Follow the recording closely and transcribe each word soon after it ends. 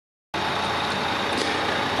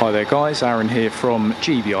Hi there guys, Aaron here from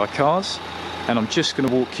GBI Cars, and I'm just going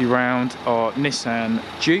to walk you around our Nissan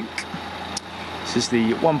Duke. This is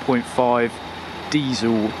the 1.5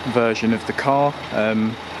 diesel version of the car.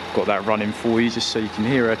 Got that running for you just so you can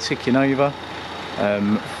hear her ticking over.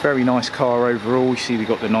 Very nice car overall. You see we've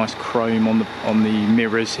got the nice chrome on the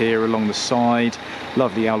mirrors here along the side.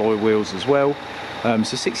 Lovely alloy wheels as well.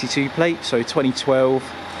 It's a 62 plate, so 2012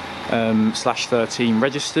 /13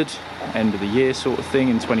 registered, end of the year sort of thing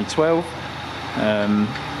in 2012.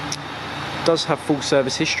 Does have full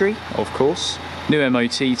service history, of course. New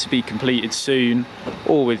MOT to be completed soon,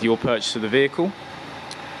 or with your purchase of the vehicle.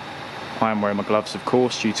 I am wearing my gloves, of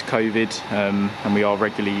course, due to COVID, and we are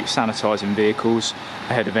regularly sanitising vehicles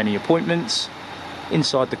ahead of any appointments.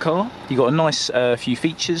 Inside the car, you've got a nice few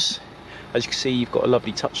features. As you can see, you've got a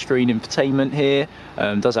lovely touchscreen infotainment here.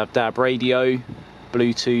 Does have DAB radio,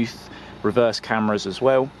 Bluetooth, reverse cameras as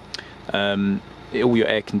well. All your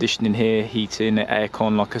air conditioning here, heating,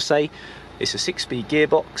 aircon, like I say. It's a 6-speed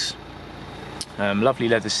gearbox. Lovely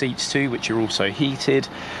leather seats too, which are also heated.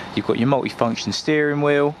 You've got your multi-function steering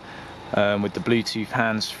wheel with the Bluetooth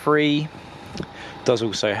hands-free. Does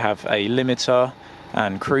also have a limiter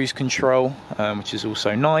and cruise control, which is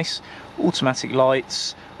also nice. Automatic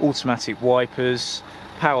lights, automatic wipers,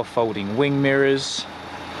 power folding wing mirrors,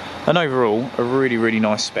 and overall a really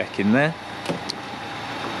nice spec in there.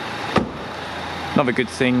 Another good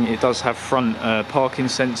thing, it does have front parking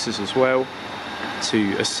sensors as well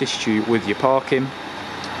to assist you with your parking,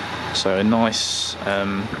 so a nice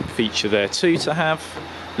feature there too to have,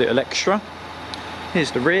 little extra.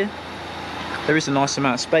 Here's the rear. There is a nice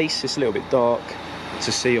amount of space. It's a little bit dark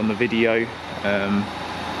to see on the video,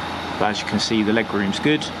 but as you can see, the leg room's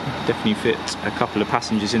good. Definitely fit a couple of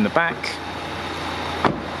passengers in the back.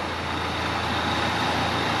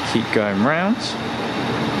 Keep going round.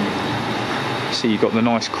 See, you've got the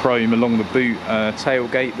nice chrome along the boot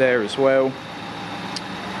tailgate there as well.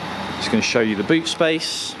 Just going to show you the boot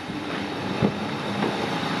space.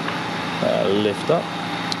 Lift up.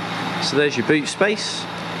 So there's your boot space.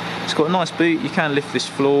 It's got a nice boot. You can lift this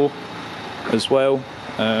floor as well,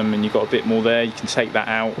 and you've got a bit more there. You can take that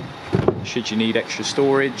out should you need extra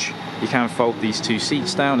storage. You can fold these two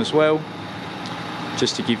seats down as well,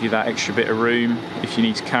 just to give you that extra bit of room if you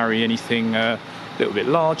need to carry anything a little bit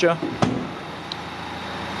larger.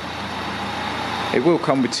 It will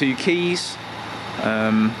come with 2 keys,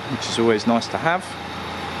 which is always nice to have.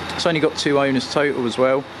 It's only got 2 owners total as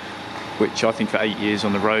well, which I think for 8 years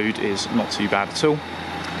on the road is not too bad at all.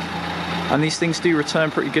 And these things do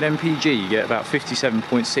return pretty good MPG. You get about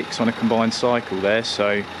 57.6 on a combined cycle there,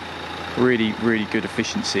 so really good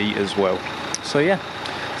efficiency as well. So yeah,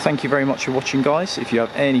 thank you very much for watching guys. If you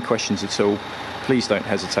have any questions at all, please don't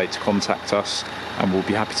hesitate to contact us and we'll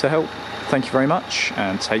be happy to help. Thank you very much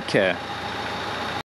and take care.